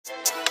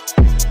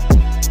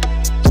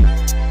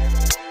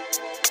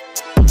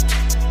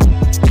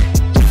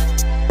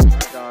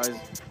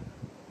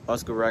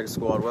Oscar Rag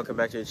Squad, welcome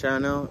back to the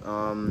channel.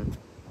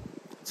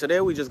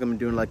 Today we're just gonna be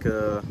doing like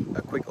a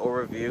quick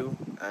overview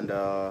and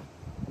a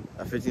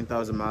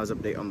 15,000 miles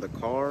update on the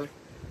car.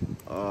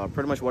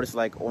 Pretty much what it's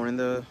like owning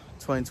the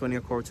 2020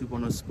 Accord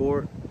 2.0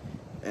 Sport,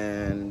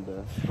 and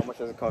how much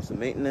does it cost in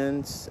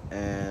maintenance,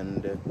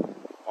 and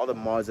all the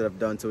mods that I've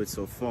done to it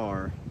so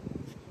far.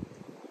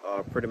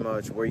 Pretty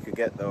much where you could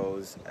get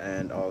those,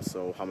 and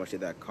also how much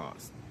did that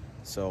cost.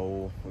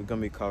 So we're gonna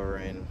be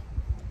covering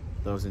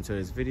those into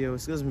this video.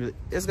 It's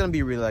gonna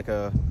be really like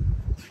a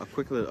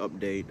quick little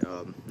update,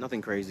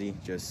 nothing crazy,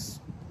 just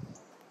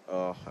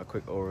a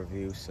quick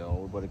overview. So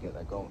we're about to get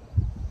that going.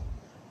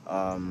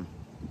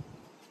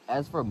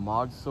 As for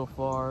mods so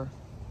far,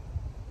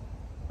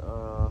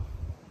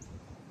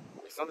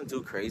 it's nothing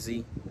too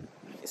crazy.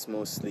 It's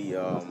mostly you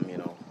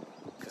know,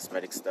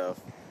 cosmetic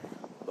stuff,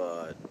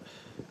 but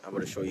I'm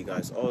going to show you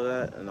guys all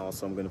that, and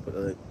also I'm going to put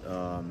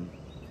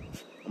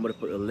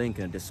a link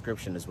in the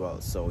description as well,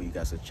 so you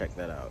guys can check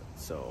that out.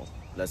 So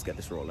let's get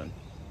this rolling.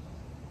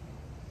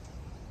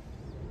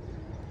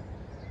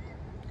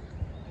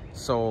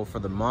 So for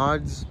the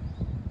mods,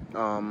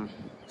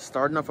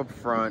 starting off up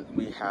front,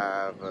 we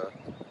have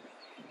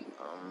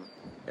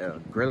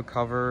grill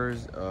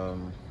covers,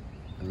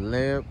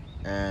 lip,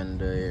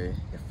 and a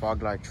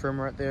fog light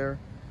trim right there.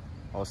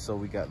 Also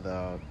we got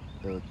the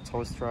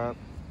tow strap.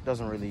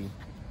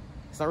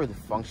 It's not really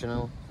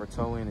functional for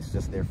towing, it's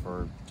just there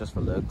for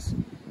looks.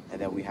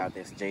 And then we have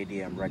this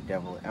Jdm Red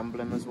Devil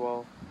emblem as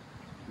well.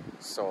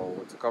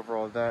 So to cover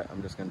all that,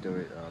 I'm just gonna do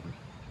it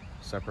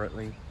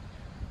separately.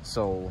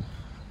 So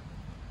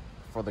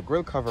for the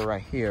grill cover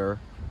right here,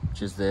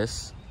 which is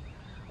this,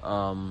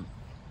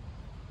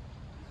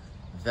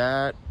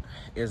 that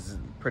is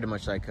pretty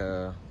much like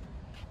a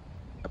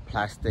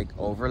plastic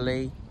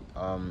overlay.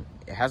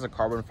 It has a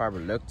carbon fiber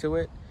look to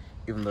it,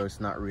 even though it's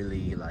not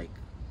really like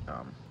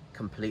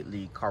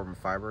completely carbon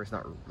fiber. It's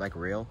not like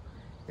real.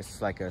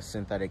 It's like a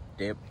synthetic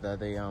dip that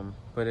they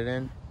put it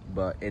in,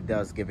 but it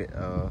does give it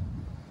a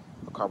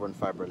carbon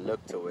fiber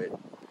look to it.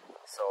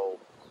 So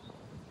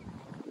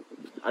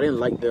I didn't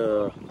like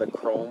the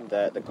chrome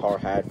that the car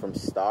had from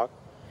stock.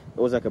 It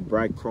was like a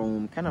bright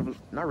chrome, kind of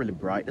not really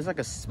bright. It's like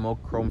a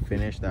smoke chrome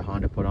finish that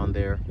Honda put on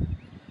there,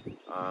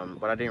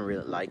 but I didn't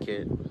really like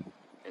it,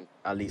 and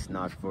at least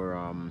not for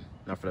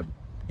the,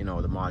 you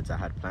know, the mods I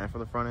had planned for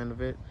the front end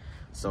of it.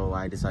 So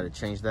I decided to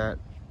change that.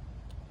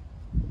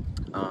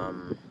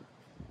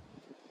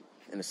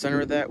 In the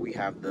center of that, we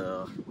have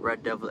the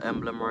Red Devil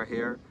emblem right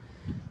here.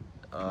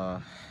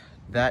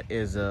 That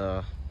is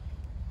a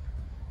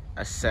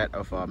set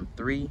of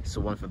 3,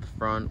 so one for the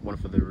front, one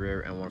for the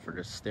rear, and one for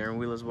the steering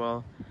wheel as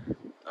well.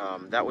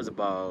 That was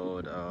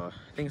about I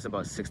think it's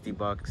about 60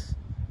 bucks.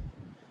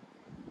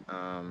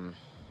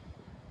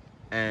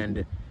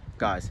 And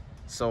guys,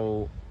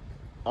 so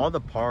all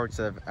the parts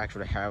that I've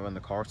actually have on the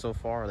car so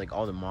far, like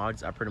all the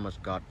mods, I pretty much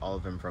got all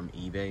of them from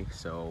eBay.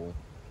 So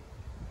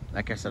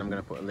like I said, I'm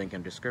gonna put a link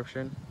in the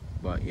description.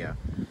 But yeah,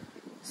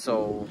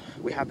 so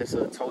we have this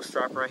toe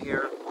strap right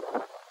here.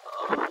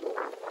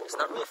 It's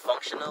not really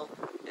functional,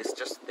 it's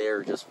just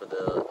there just for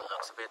the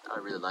looks of it. I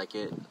really like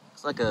it.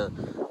 It's like a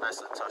nice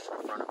little touch in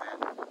the front of it.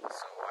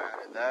 So I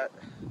added that,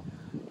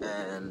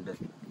 and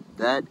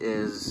that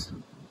is,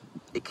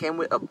 it came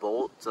with a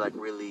bolt to like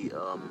really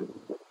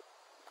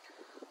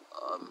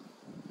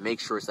make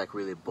sure it's like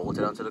really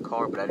bolted onto the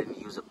car, but I didn't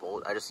use a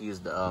bolt. I just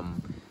used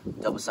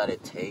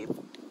double-sided tape,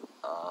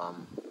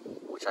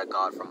 which I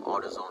got from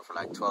AutoZone for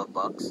like 12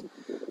 bucks.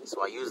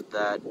 So I used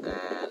that,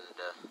 and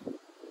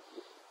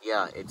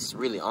yeah, it's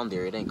really on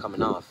there. It ain't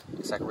coming off.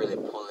 It's like really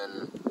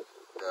pulling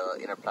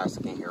the inner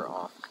plastic in here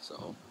off.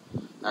 So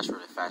that's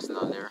really fastened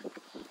on there.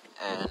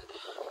 And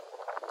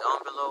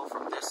down below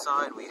from this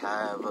side, we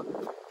have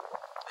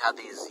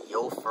these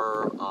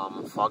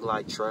Yofer fog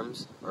light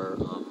trims, or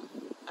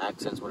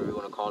accents, whatever you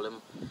want to call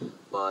them.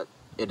 But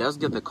it does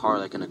give the car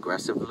like an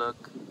aggressive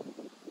look.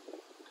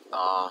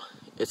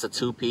 It's a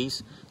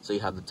 2-piece, so you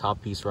have the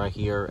top piece right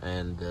here,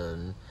 and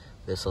then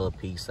this little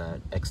piece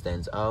that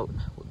extends out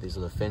with these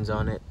little fins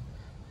on it.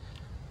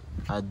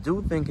 I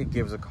do think it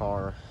gives the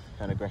car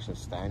an aggressive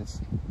stance,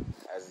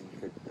 as you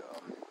could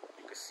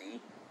see.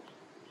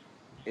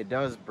 It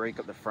does break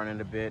up the front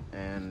end a bit,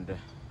 and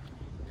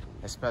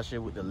especially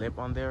with the lip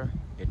on there,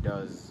 it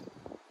does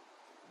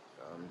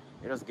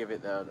give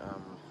it that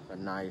a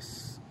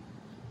nice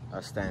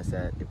stance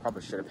that it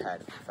probably should have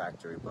had from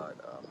factory. But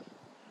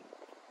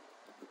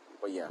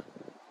yeah,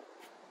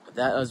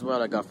 that as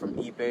well I got from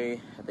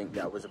eBay. I think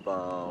that was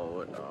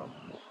about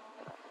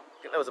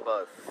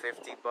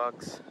 50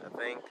 bucks, I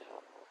think.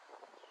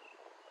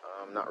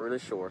 I'm not really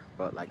sure,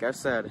 but like I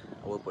said,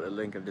 I will put a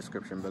link in the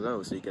description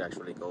below, so you can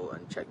actually go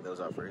and check those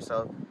out for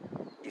yourself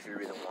if you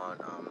really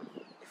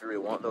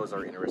want those, or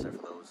are interested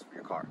for those for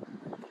your car.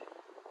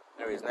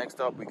 Anyways, next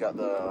up we got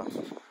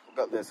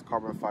this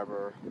carbon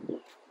fiber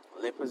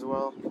lip as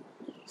well.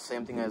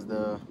 Same thing as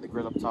the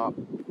grill up top.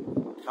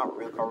 Not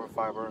real carbon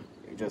fiber.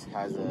 It just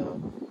has a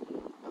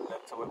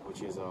lip to it,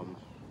 which is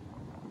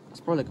it's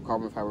probably like a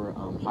carbon fiber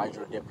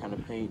hydro dip kind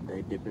of paint.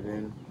 They dip it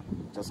in,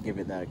 just give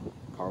it that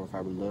carbon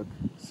fiber look.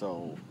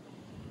 So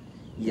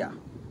yeah,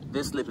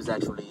 this lip is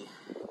actually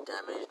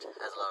damaged,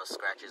 has a lot of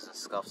scratches and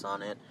scuffs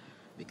on it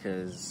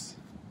because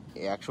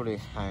it actually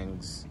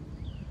hangs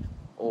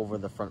over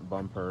the front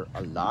bumper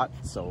a lot,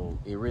 so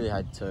it really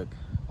took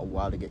a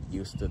while to get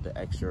used to the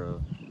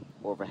extra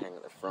overhang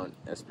at the front,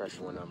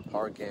 especially when I'm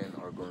parking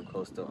or going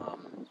close to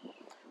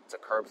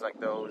curbs like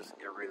those.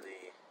 It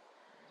really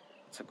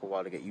took a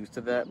while to get used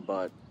to that,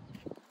 but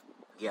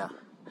yeah,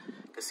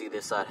 you can see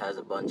this side has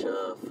a bunch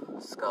of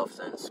scuffs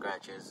and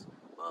scratches,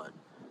 but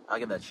I'll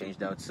get that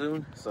changed out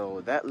soon.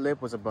 So that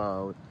lip was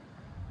about,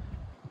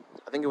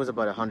 I think it was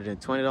about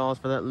 $120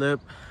 for that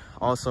lip.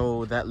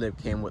 Also, that lip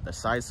came with the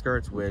side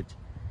skirts, which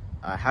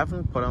I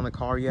haven't put on the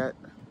car yet.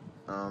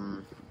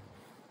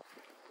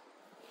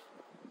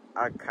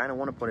 I kind of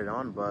want to put it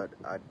on, but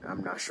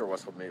I'm not sure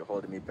what's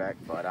holding me back.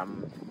 But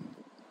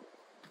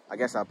I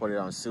guess I'll put it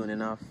on soon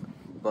enough.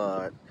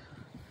 But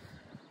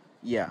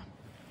yeah,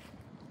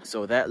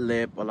 so that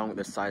lip along with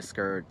the side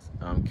skirt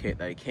kit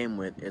that it came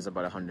with is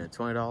about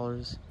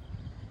 $120.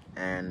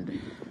 And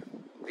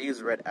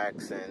these red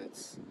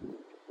accents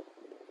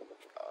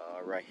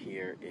right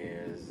here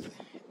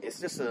it's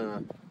just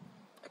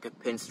like a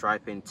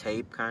pinstriping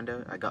tape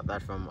kinda. I got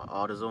that from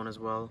AutoZone as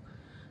well,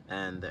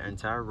 and the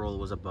entire roll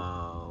was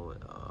about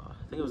I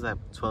think it was like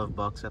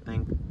 $12, I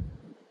think.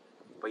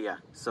 But yeah,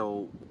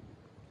 so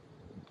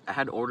I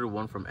had ordered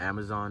one from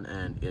Amazon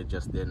and it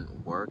just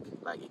didn't work.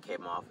 Like, it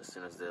came off as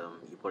soon as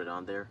you put it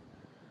on there.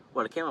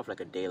 Well, it came off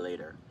like a day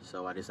later,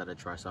 so I decided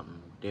to try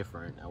something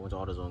different. I went to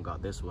AutoZone and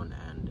got this one,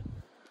 and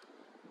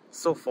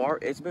so far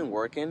it's been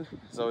working.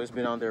 So it's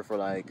been on there for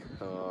like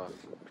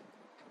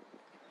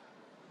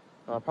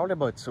probably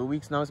about 2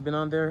 weeks now. It's been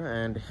on there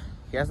and it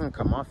hasn't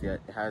come off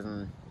yet. It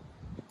hasn't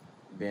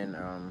been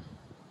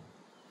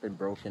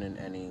broken in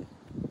any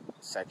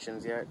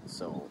sections yet,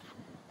 so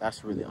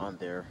that's really on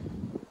there.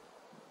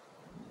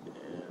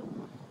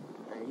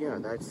 And yeah,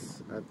 I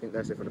think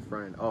that's it for the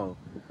front end. Oh,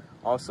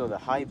 also the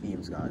high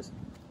beams, guys.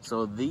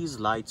 So these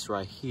lights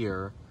right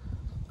here,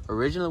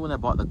 originally when I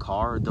bought the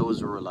car,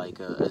 those were like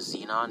a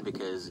xenon,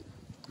 because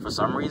for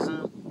some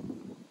reason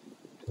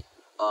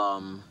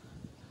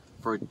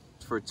for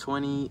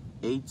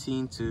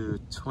 2018 to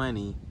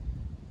 20,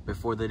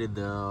 before they did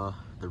the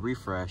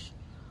refresh,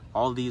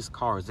 all these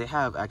cars, they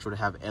actually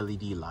have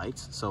LED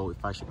lights. So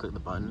if I should click the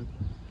button,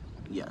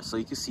 yeah, so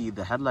you can see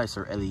the headlights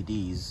are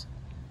LEDs,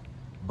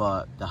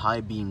 but the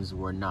high beams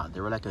were not.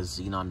 They were like a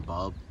xenon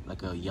bulb,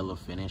 like a yellow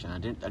finish, and I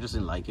just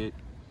didn't like it.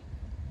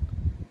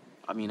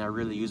 I mean, I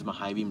really use my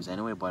high beams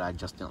anyway, but I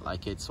just didn't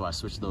like it, so I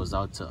switched those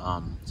out to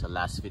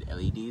Lasfit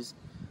LEDs.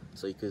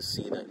 So you can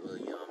see that little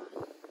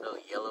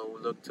yellow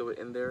look to it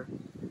in there.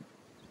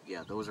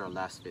 Yeah, those are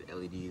Lasfit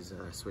LEDs.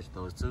 I switched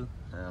those to.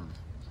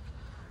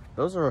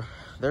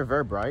 They're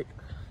very bright,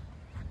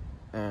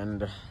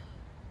 and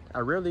I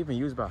rarely even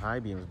use my high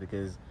beams,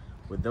 because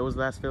with those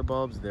Lasfit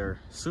bulbs, they're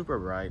super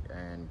bright,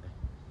 and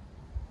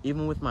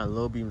even with my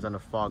low beams and the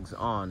fogs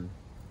on,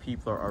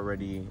 people are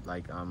already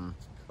like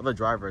other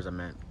drivers, I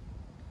meant,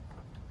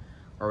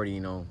 already,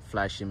 you know,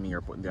 flashing me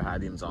or putting their high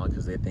beams on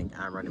because they think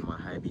I'm running my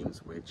high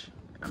beams, which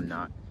I'm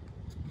not.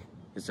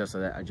 It's just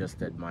that I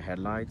adjusted my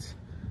headlights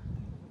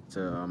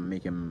to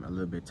make them a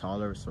little bit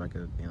taller so I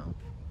could, you know,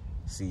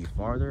 see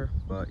farther.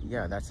 But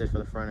yeah, that's it for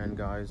the front end,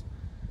 guys.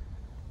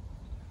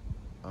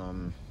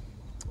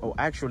 Oh,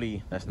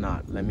 actually, that's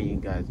not. Let me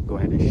guys go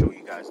ahead and show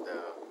you guys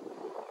the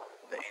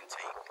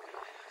intake.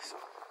 So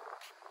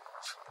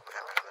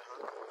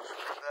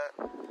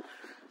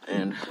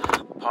and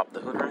pop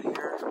the hood right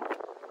here.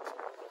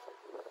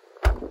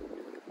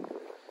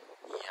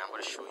 Yeah, I'm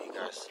gonna show you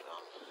guys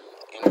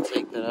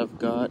intake that I've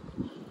got.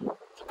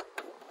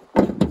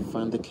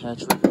 Find the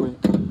catch real quick.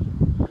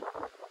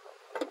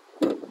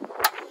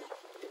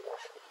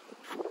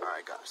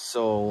 Alright guys,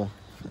 so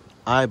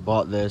I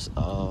bought this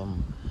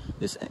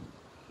this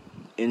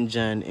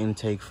injen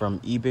intake from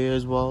eBay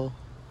as well.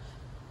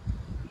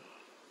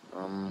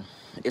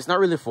 It's not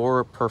really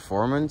for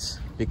performance,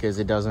 because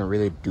it doesn't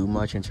really do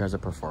much in terms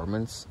of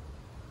performance.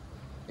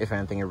 If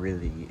anything, it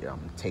really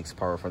takes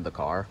power from the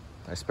car,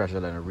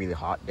 especially on a really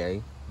hot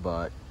day.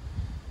 But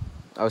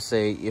I would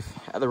say if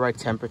at the right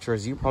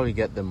temperatures, you probably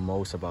get the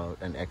most about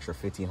an extra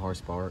 15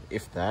 horsepower,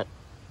 if that.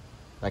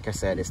 Like I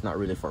said, it's not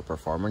really for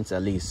performance.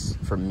 At least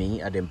for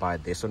me, I didn't buy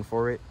this one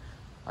for it.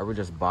 I would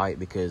just buy it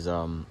because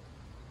I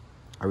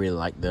really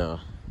like the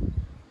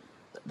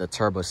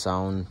turbo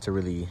sound, to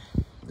really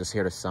just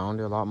hear the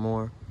sound a lot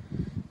more.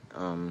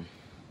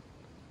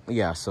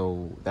 Yeah,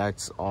 so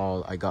that's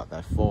all I got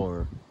that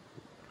for.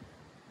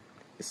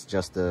 It's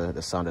just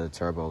the sound of the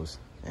turbos.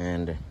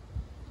 And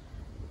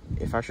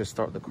if I should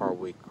start the car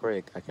way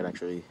quick, I can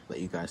actually let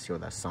you guys hear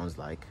what that sounds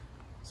like.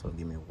 So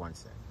give me 1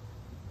 sec.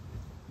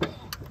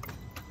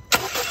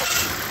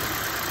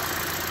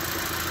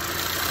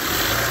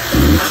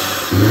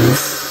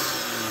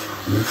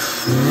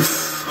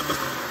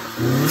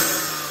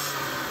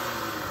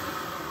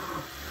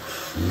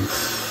 All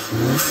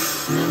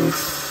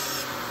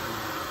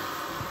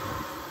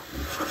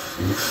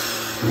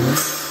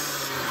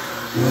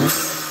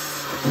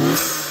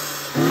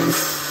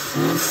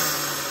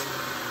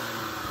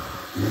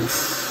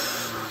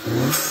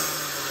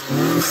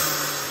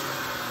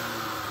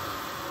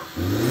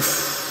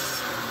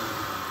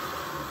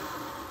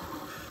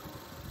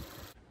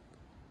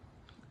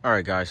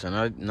right, guys,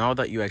 so now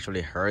that you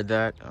actually heard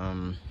that,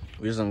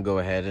 we're just gonna go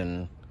ahead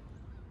and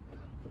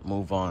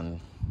move on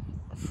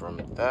from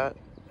that.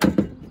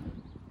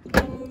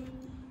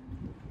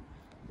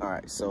 All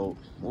right, so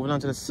moving on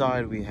to the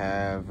side, we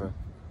have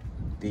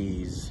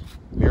these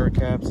mirror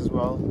caps as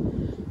well.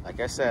 Like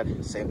I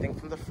said, same thing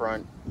from the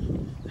front.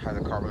 It has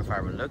a carbon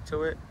fiber look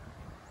to it.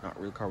 Not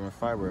real carbon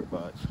fiber,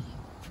 but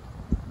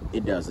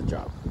it does the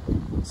job.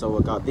 So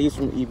I got these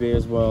from eBay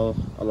as well,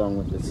 along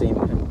with the same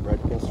kind of red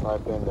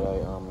pinstripe pin that I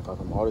got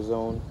from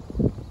AutoZone.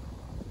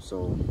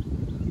 So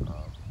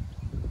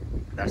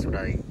that's what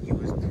I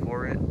used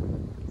for it,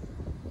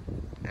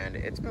 and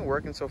it's been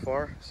working so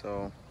far.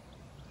 So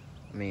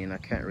I mean, I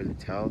can't really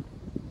tell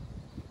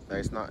that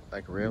it's not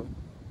like real,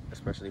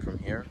 especially from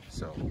here.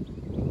 So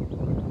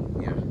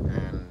yeah,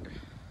 and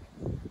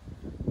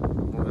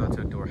moving on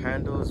to door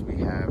handles,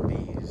 we have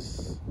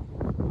these.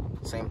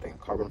 Same thing,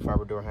 carbon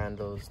fiber door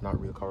handles,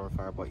 not real carbon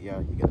fiber, but yeah,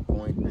 you get the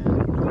point. And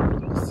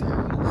it says,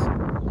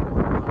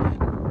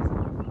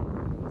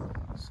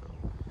 so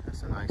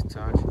that's a nice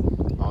touch.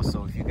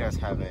 Also, if you guys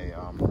have a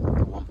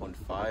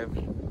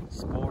 1.5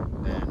 sport,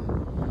 then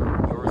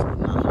yours would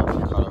not have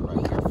the cutout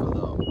right here for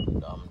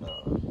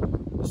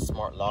the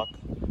smart lock,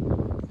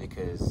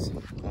 because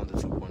one of the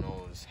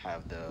 2.0s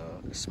have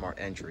the smart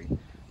entry.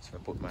 So if I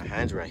put my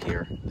hands right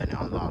here, then it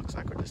unlocks.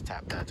 I could just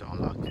tap that to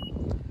unlock it.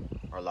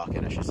 Or lock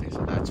it, I should say.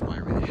 So that's why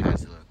it really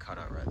has the little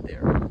cutout right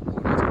there.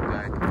 Moving on to the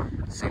back,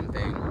 same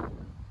thing.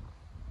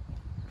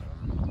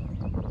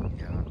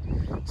 Yeah.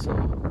 So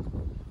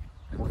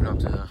moving up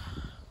to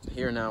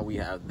here now, we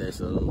have this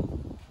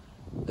little.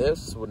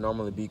 This would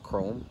normally be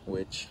chrome,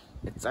 which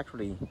it's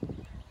actually,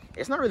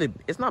 it's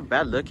not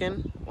bad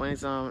looking when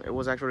it's it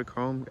was actually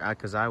chrome,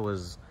 because I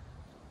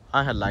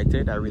had liked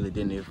it. I really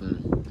didn't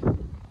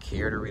even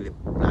care to really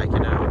black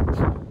it out,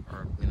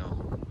 or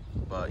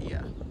but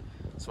yeah.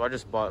 So I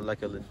just bought like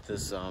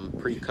this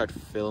pre-cut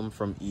film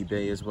from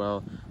eBay as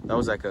well. That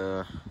was like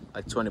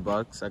 20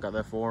 bucks I got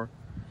that for.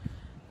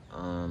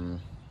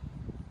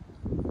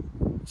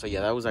 So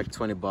yeah, that was like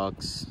 20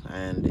 bucks,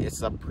 and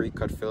it's a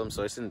pre-cut film,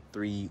 so it's in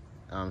 3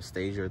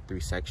 stages or 3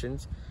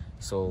 sections.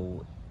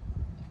 So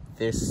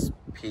this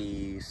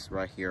piece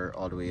right here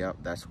all the way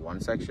up, that's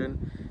 1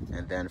 section,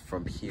 and then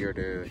from here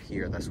to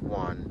here, that's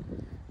 1.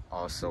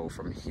 Also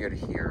from here to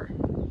here,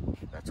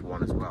 that's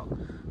 1 as well.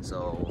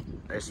 So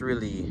it's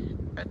really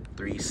a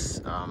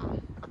 3-piece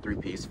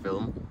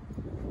film,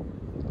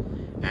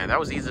 and that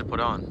was easy to put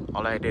on.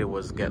 All I did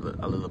was get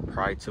a little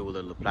pry tool, a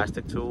little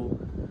plastic tool,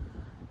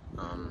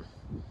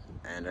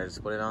 and I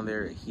just put it on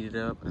there, heat it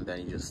up, and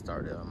then you just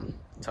start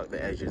tuck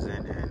the edges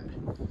in, and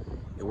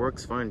it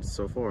works fine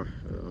so far.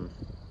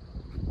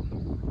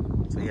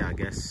 So yeah, I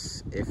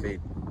guess if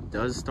it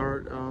does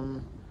start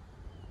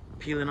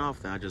peeling off,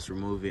 then I just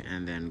remove it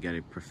and then get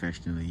it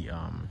professionally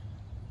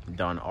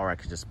done, or I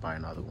could just buy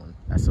another one.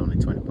 That's only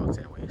 20 bucks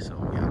anyway. So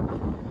yeah.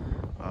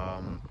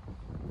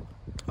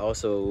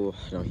 Also,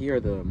 here are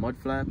the mud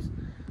flaps.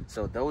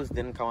 So those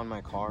didn't come on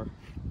my car.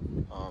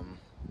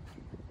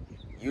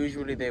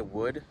 Usually they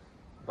would,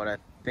 but I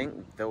think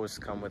those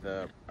come with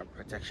a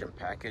protection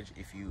package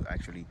if you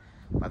actually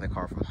buy the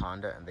car from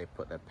Honda, and they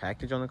put that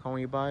package on the car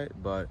when you buy it.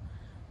 But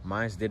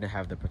mine didn't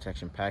have the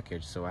protection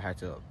package, so I had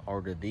to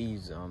order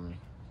these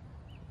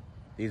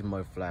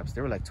mud flaps.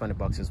 They were like 20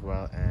 bucks as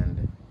well,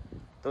 and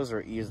those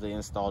are easily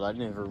installed. I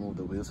didn't even remove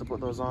the wheels to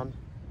put those on.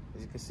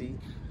 As you can see,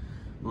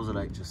 those are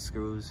like just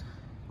screws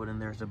put in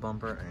there as the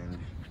bumper. And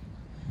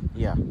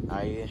yeah,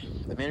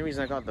 the main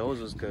reason I got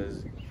those was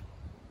because,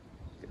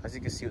 as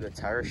you can see, with the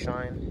tire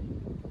shine,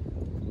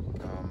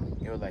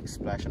 it would like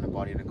splash on the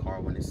body of the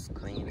car when it's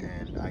clean,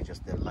 and I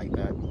just didn't like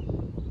that.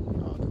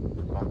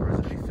 The bumpers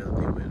would be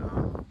filthy with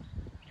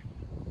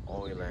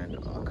oil and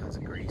all kinds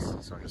of grease,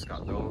 so I just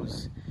got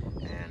those.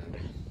 And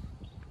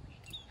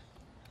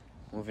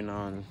moving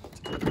on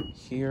to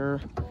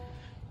here,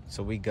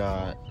 so we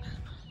got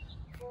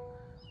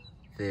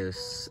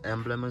this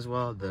emblem as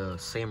well, the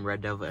same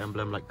Red Devil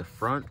emblem like the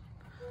front.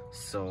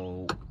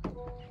 So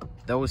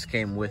those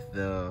came with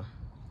the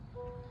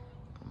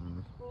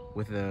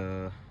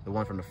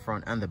one from the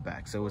front and the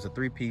back. So it was a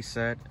 3-piece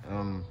set.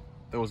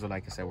 Those are,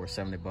 like I said, were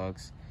 70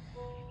 bucks.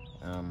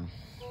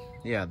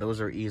 Yeah, those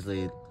are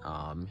easily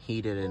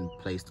heated and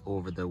placed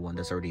over the one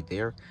that's already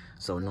there,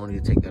 so no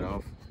need to take that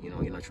off.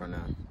 You're not trying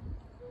to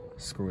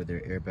screw with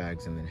their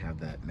airbags and then have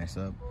that mess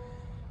up.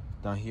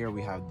 Down here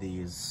we have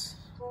these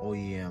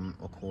OEM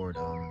Accord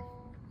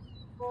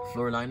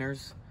floor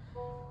liners.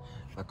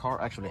 The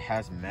car actually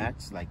has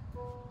mats, like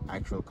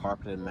actual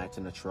carpeted mats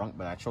in the trunk,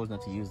 but I chose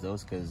not to use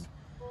those because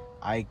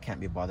I can't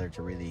be bothered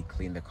to really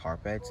clean the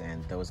carpets,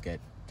 and those get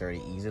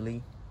dirty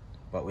easily.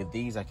 But with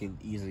these, I can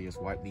easily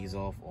just wipe these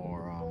off,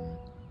 or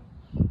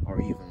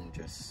even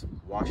just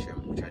wash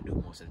them, which I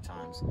do most of the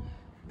times.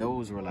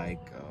 Those were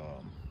like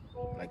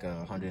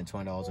 $120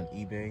 on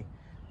eBay,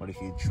 but if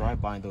you try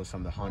buying those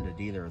from the Honda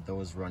dealer,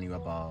 those run you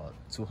about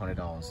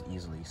 $200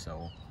 easily.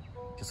 So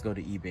just go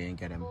to eBay and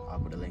get them. I'll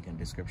put a link in the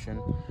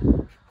description.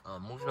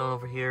 Moving on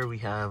over here, we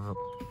have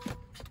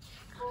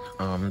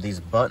these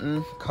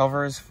button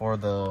covers for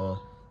the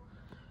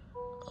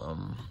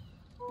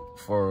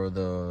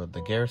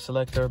gear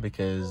selector,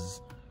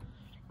 because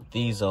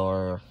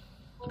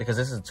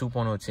this is a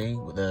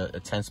 2.0T with a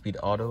 10-speed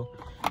auto.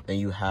 Then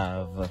you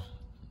have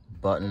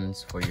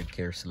buttons for your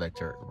gear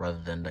selector rather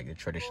than like the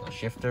traditional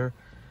shifter.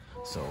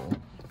 So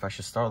if I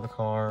should start the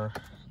car,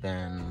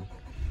 then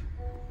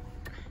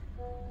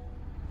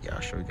yeah,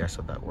 I'll show you guys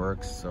how that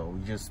works. So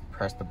you just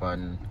press the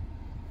button,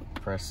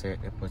 press it,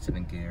 it puts it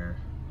in gear.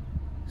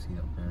 See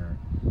up there.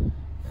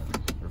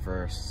 And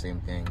reverse,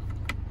 same thing.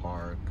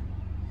 Park.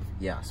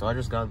 Yeah, so I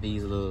just got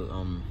these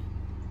little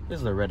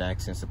red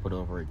accents to put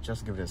over it,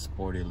 just give it a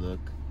sporty look,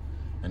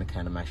 and it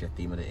kind of match the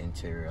theme of the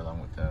interior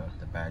along with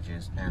the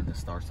badges and the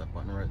start stop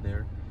button right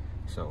there.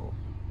 So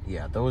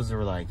yeah, those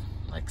are like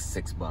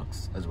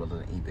 $6 as well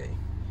as on eBay.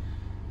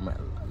 I'm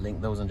gonna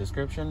link those in the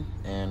description.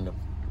 And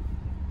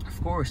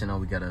of course, you know,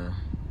 we got a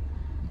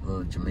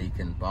little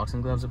Jamaican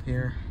boxing gloves up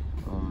here.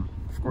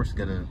 Of course, we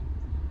gotta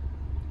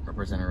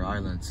represent our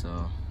island,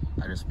 so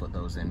I just put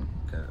those in.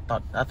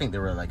 I think they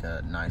were like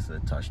a nice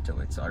little touch to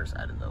it, so I just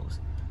added those.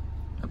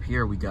 Up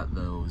here we got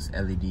those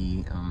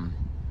LED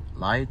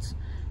lights.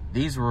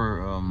 These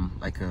were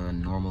like a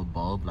normal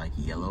bulb, like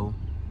yellow,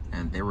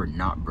 and they were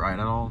not bright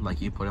at all.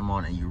 Like you put them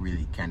on and you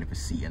really can't even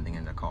see anything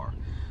in the car.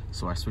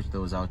 So I switched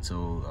those out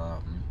to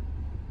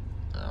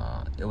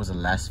it was a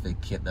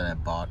Lasfit kit that I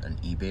bought on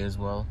eBay as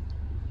well.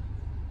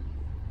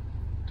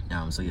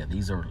 So yeah,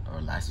 these are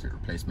Lasfit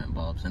replacement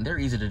bulbs, and they're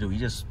easy to do. You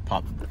just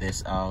pop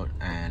this out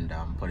and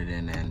put it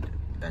in, and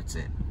that's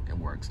it. It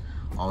works.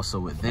 Also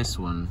with this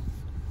one,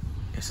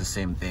 it's the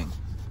same thing.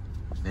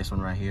 This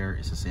one right here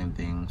is the same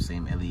thing,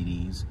 same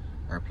LEDs.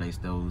 I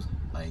replaced those,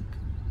 like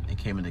they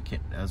came in the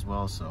kit as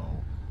well. So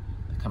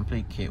the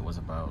complete kit was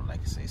about,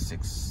 like say it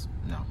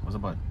was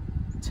about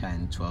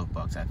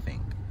 $10-12 I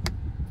think.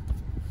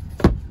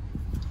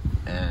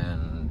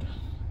 And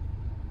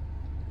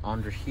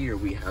under here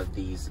we have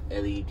these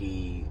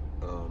LED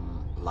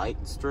light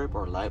strip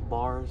or light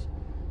bars.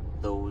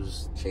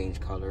 Those change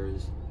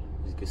colors,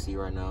 as you can see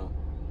right now.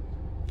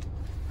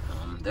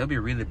 They'll be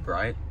really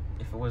bright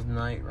if it was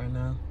night right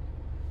now.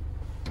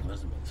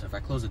 So if I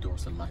close the door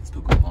so the lights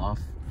do go off,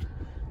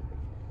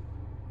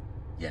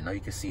 yeah, now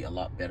you can see a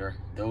lot better.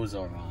 Those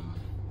are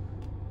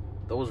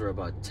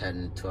about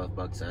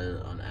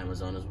 $10-12 on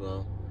Amazon as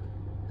well,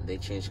 and they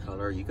change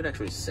color. You could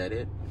actually set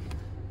it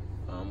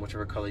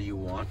whichever color you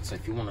want. So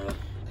if you want a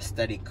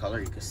steady color,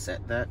 you can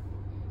set that.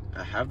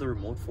 I have the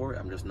remote for it,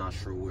 I'm just not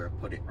sure where I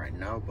put it right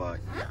now. But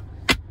yeah,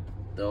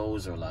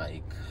 those are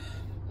like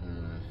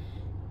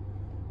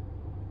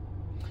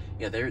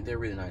yeah, they're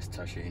really nice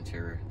touch the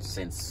interior,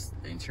 since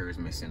the interior is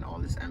missing all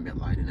this ambient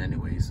lighting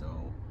anyway. So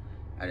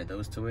I added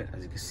those to it,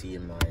 as you can see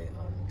in my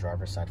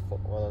driver's side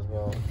footwell as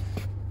well.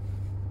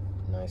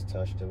 Nice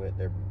touch to it.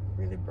 They're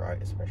really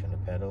bright, especially on the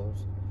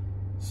pedals.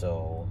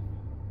 So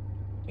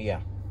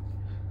yeah,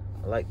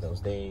 I like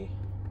those. They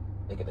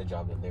get the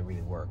job done. They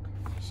really work.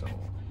 So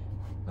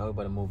now we're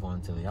about to move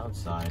on to the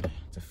outside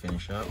to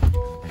finish up.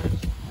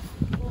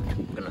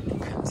 I'm gonna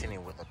continue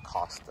with the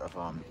cost of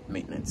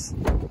maintenance.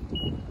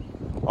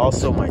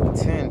 Also, my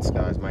tints,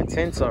 guys. My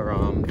tints are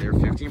they're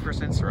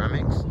 15%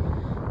 ceramics.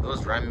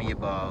 Those ran me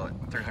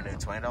about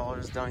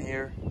 $320 down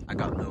here. I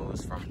got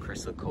those from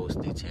Crystal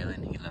Coast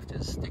Detailing. He left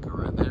his sticker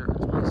right there as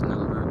well as his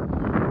number,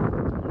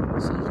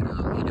 so you can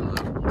hit him up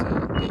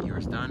to get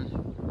yours done.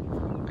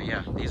 But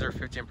yeah, these are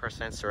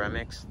 15%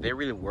 ceramics. They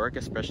really work,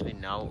 especially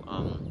now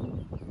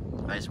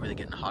it's really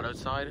getting hot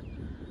outside.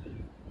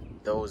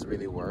 Those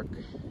really work.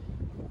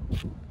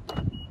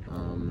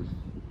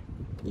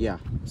 Yeah,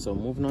 so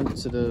moving on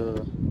to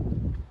the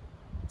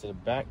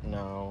back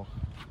now,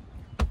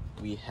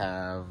 we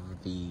have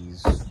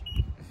these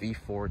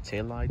V4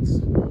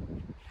 taillights.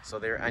 So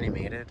they're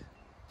animated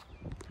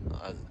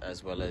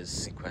as well as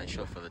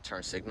sequential for the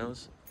turn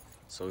signals.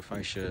 So if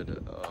I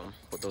should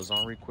put those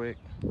on real quick,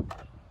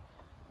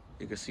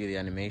 you can see the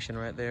animation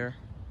right there.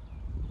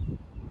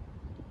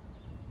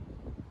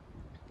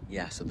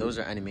 Yeah, so those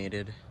are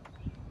animated.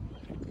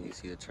 You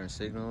see the turn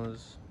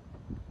signals.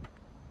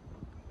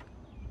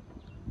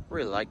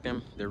 Really like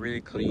them. They're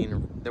really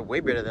clean. They're way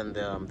better than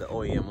the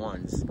OEM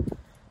ones.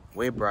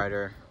 Way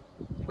brighter,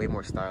 way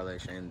more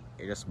stylish, and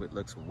it just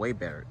looks way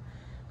better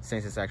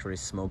since it's actually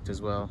smoked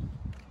as well.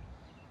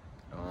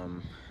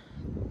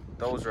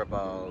 Those are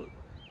about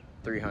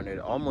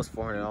 $300, almost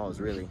 $400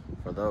 really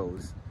for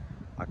those.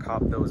 I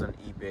copped those on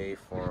eBay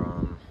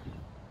for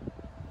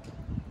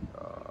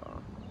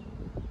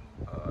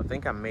I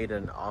think I made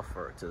an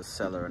offer to the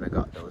seller and I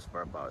got those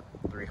for about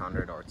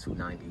 $300 or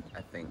 $290,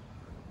 I think.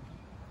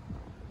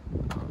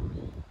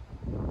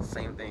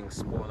 Same thing,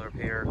 spoiler up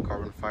here,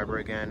 carbon fiber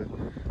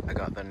again. I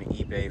got them on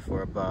eBay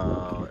for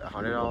about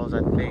 $100,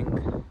 I think.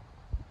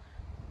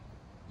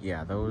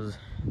 Yeah,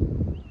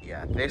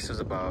 this is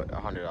about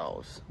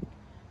 $100.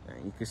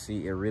 And you can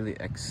see it really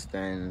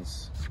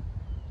extends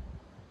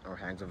or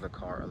hangs over the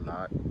car a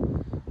lot.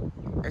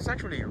 It's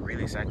actually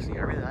really sexy.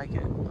 I really like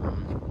it.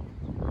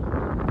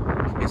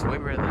 It's way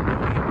better than the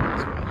OEM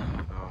as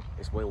well.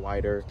 It's way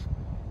wider,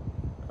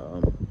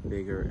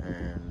 bigger,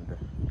 and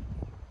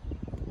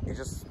it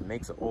just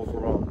makes the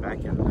overall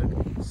back end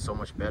look so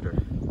much better.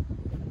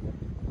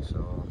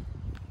 So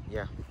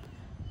yeah,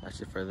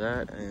 that's it for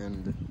that.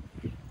 And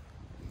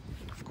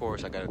of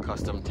course I got a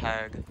custom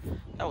tag.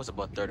 That was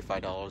about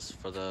 $35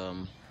 for the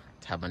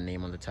to have my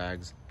name on the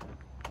tags.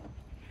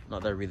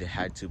 Not that I really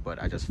had to,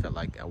 but I just felt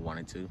like I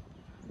wanted to.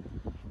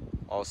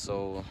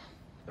 Also,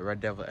 the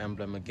Red Devil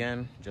emblem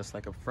again, just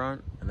like up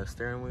front, and the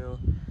steering wheel.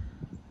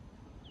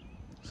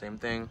 Same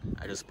thing.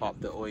 I just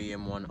popped the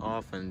OEM one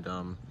off, and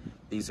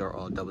these are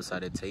all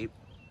double-sided tape,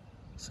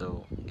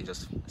 so it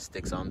just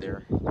sticks on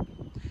there.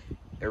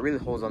 It really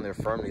holds on there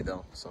firmly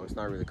though, so it's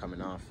not really coming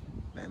off.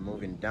 And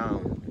moving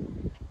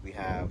down, we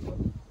have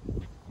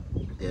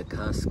the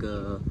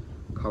Casca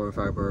carbon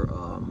fiber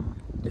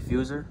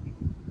diffuser.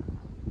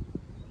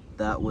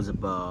 That was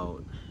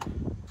about,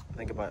 I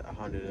think about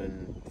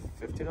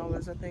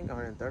 $150, I think,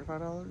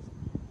 $135.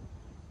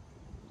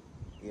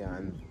 Yeah,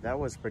 and that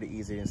was pretty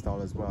easy to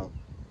install as well.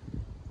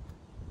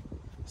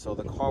 So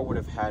the car would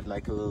have had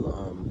like a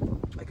little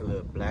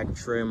black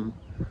trim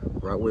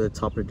right where the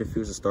top of the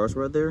diffuser starts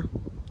right there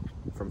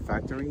from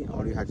factory.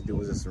 All you had to do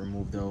was just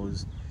remove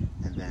those,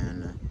 and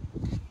then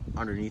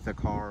underneath the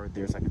car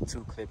there's like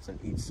 2 clips on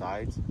each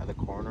side at the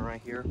corner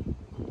right here.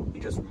 You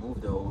just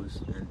remove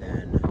those, and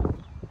then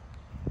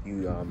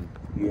you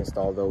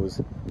install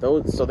those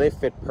so they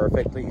fit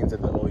perfectly into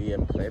the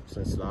OEM clips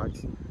and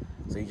slots.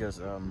 So you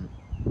just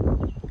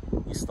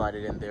you slide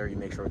it in there, you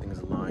make sure everything is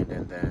aligned,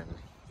 and then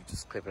you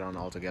just clip it on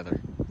all together,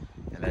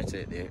 and that's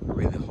it. It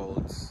really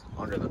holds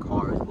under the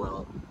car as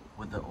well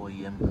with the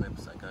OEM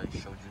clips like I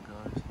showed you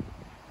guys.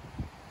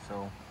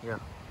 So yeah,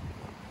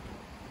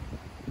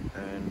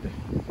 and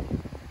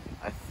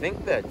I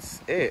think that's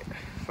it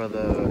for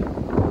the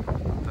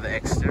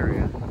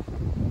exterior.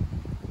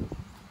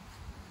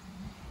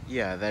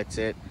 Yeah, that's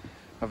it.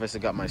 Obviously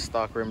got my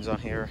stock rims on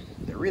here.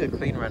 They're really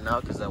clean right now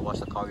because I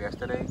washed the car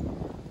yesterday.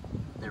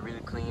 They're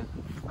really clean.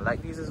 I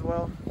like these as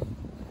well,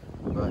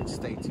 but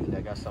stay tuned. I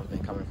got something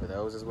coming for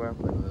those as well,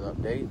 like a little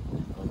update.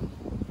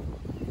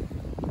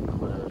 I'm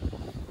gonna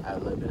add a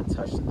little bit of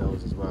touch to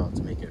those as well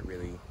to make it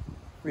really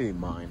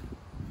mine.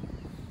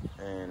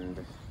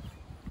 And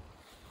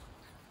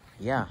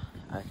yeah,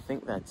 I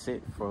think that's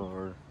it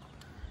for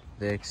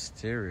the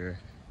exterior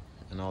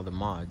and all the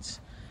mods.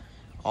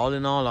 All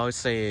in all, I would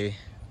say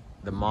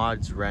the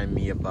mods ran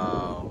me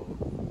about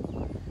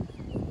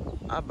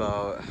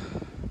probably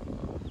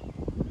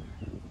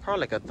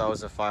like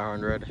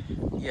 1,500.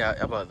 Yeah,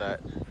 about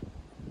that.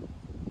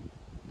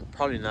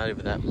 Probably not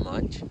even that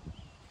much,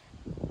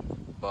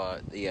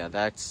 but yeah,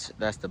 that's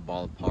the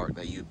ballpark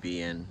that you'd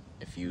be in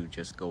if you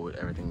just go with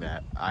everything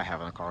that I have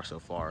on the car so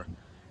far.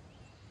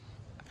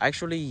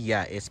 Actually,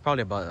 yeah, it's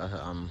probably about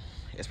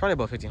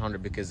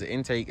 1,500 because the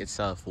intake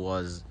itself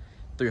was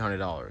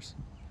 $300.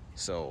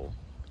 So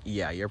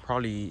yeah, you're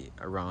probably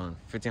around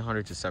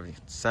 $1,500 to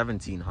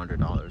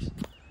 $1,700.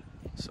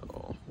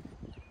 So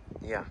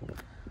yeah,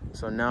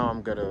 so now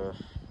I'm gonna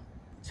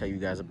tell you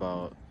guys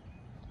about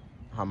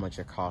how much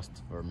it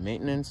costs for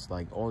maintenance,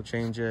 like oil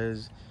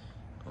changes,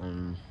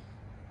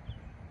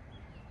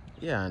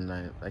 yeah, and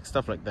like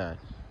stuff like that.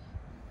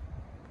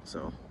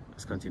 So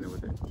let's continue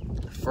with it.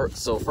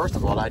 So first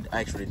of all, I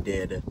actually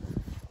did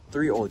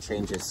 3 oil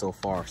changes so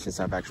far since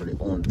I've actually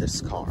owned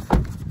this car.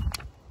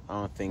 I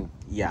don't think,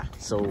 yeah,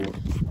 so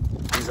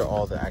these are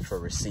all the actual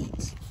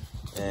receipts.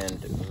 And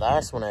the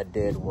last one I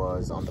did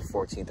was on the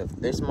 14th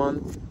of this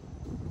month.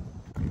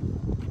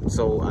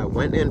 So I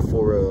went in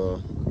for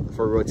a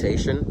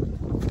rotation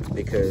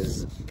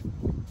because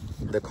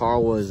the car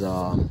was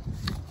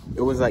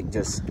it was like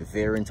just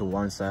veering to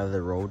one side of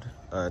the road.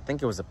 I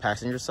think it was the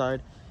passenger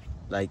side.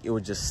 Like it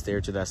would just steer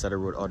to that side of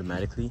the road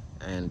automatically,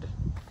 and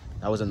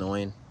that was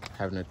annoying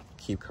having to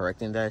keep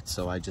correcting that.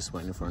 So I just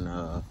went in for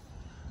an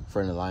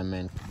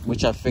alignment,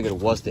 which I figured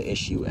was the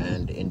issue,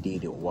 and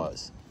indeed it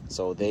was.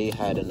 So they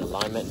had an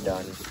alignment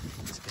done. As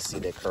you can see,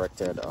 they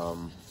corrected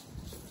all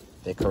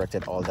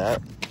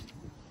that,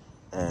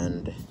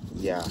 and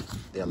yeah,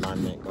 the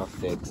alignment got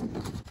fixed.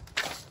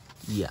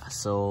 Yeah,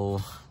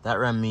 so that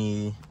ran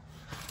me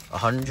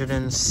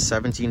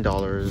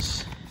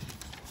 $117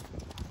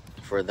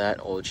 for that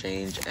oil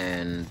change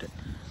and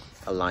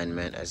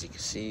alignment, as you can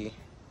see.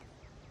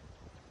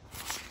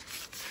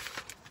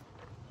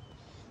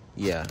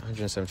 Yeah,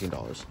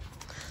 $117.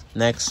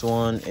 Next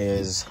one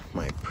is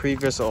my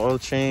previous oil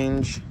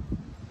change,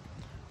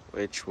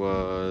 which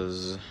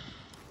was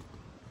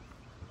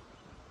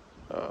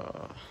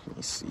let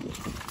me see,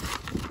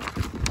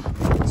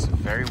 it's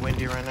very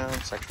windy right now.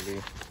 It's actually,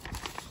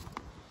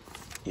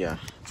 yeah,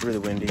 it's really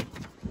windy.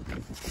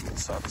 It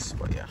sucks,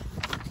 but yeah.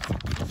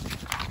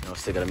 I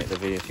still gotta make the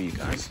video for you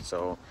guys.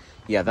 So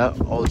yeah, that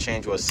oil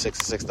change was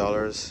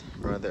 $66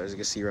 right there, as you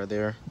can see right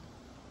there.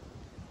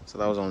 So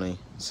that was only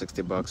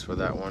 60 bucks for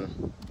that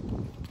one.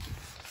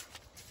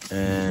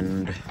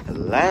 And the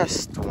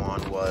last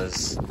one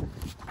was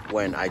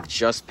when I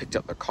just picked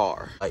up the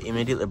car. I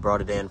immediately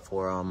brought it in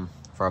for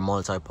a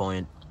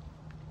multi-point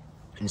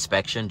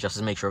inspection, just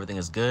to make sure everything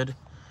is good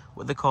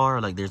with the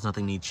car. Like there's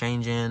nothing need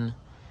changing,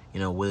 you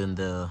know, within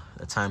the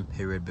time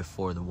period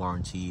before the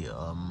warranty,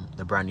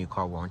 the brand new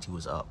car warranty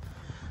was up.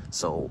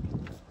 So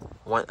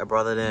I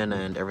brought it in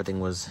and everything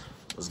was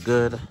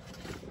good.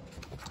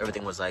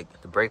 Everything was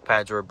like, the brake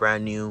pads were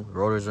brand new,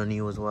 rotors are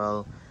new as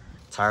well,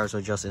 tires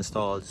were just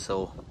installed,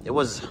 so it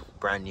was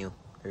brand new.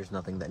 There's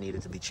nothing that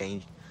needed to be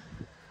changed.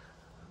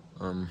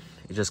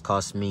 It just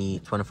cost me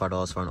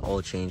 $25 for an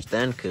oil change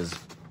then, because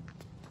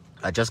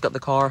I just got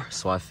the car,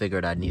 so I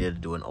figured I needed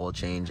to do an oil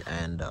change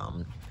and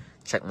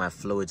check my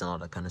fluids and all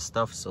that kind of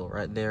stuff. So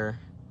right there,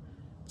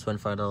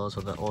 $25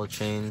 for the oil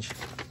change.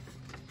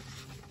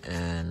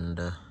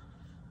 And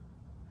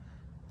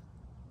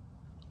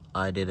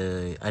I did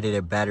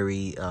a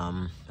battery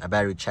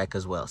check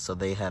as well. So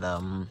they had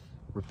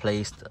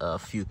replaced a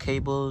few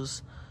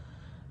cables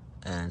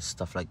and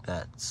stuff like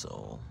that.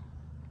 So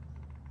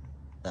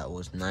that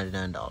was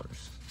 $99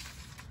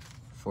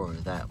 for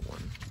that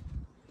one.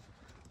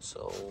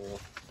 So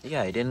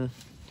yeah, I didn't,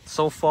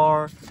 so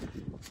far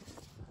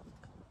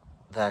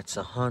that's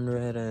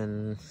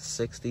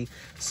 160,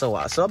 so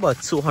about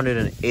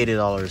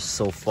 $280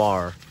 so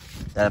far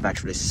that I've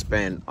actually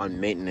spent on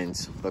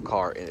maintenance of the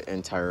car in the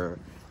entire,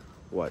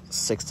 what,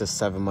 6 to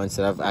 7 months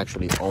that I've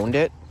actually owned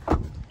it.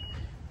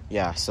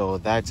 Yeah, so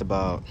that's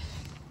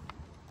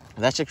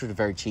actually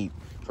very cheap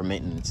for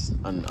maintenance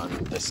on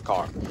this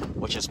car,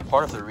 which is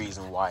part of the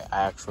reason why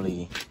I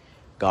actually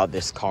got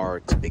this car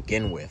to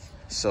begin with.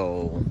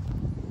 So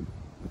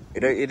it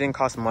didn't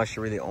cost much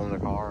to really own the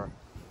car.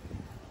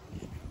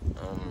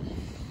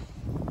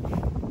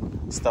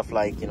 Stuff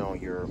like, you know,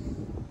 your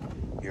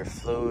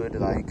fluid,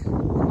 like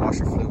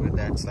washer fluid,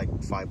 that's like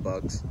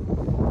 $5,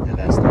 and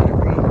that's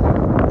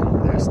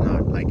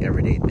not like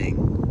everyday thing.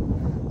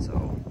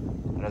 So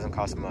it doesn't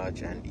cost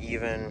much. And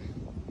even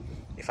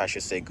if I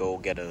should say go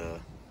get a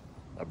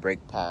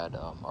brake pad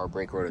or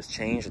brake rotors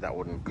changed, that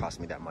wouldn't cost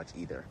me that much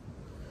either.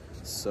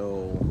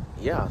 So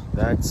yeah,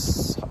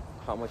 that's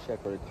how much it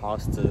would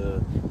cost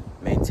to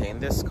maintain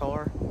this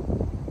car.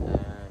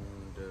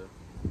 And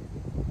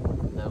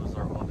those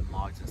are all the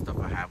mods and stuff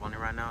I have on it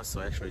right now.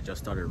 So it actually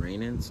just started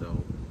raining,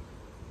 so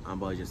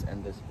I'm about to just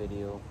end this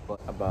video.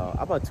 But about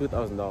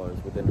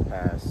 $2,000 within the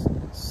past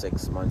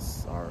 6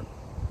 months, or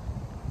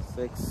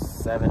 6,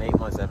 7, 8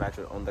 months I've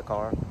actually owned the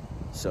car.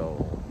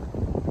 So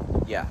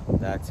yeah,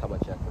 that's how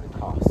much it actually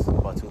costs,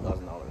 about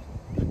 $2,000.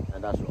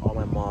 And that's with all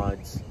my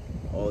mods,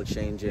 oil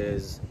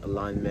changes,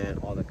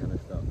 alignment, all that kind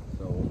of stuff.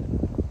 So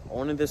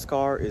owning this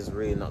car is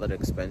really not that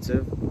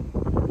expensive.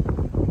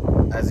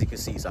 As you can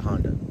see, it's a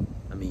Honda.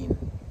 I mean,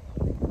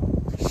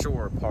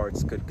 sure,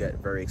 parts could get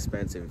very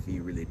expensive if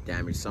you really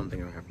damage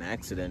something or have an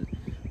accident,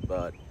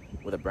 but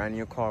with a brand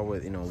new car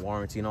with, you know,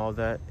 warranty and all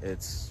that,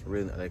 it's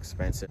really not that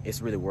expensive.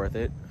 It's really worth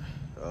it.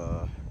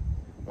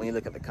 When you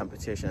look at the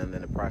competition and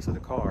then the price of the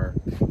car,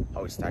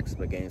 how it stacks up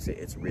against it,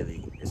 it's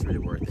really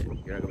worth it.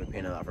 You're not gonna be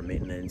paying a lot for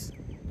maintenance,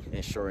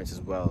 insurance as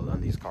well on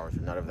these cars.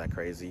 None of that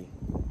crazy.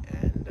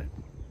 And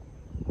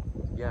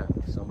yeah,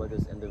 so I'm gonna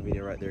just end the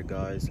video right there,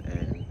 guys,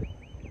 and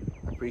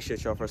I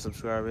appreciate y'all for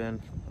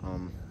subscribing.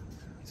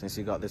 Since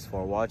you got this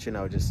far watching,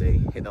 I would just say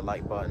hit the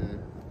like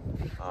button,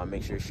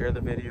 make sure you share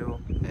the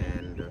video,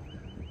 and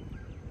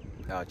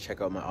check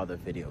out my other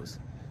videos.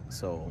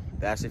 So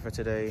that's it for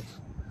today.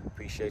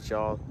 Appreciate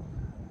y'all,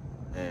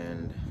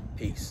 and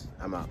peace.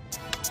 I'm out.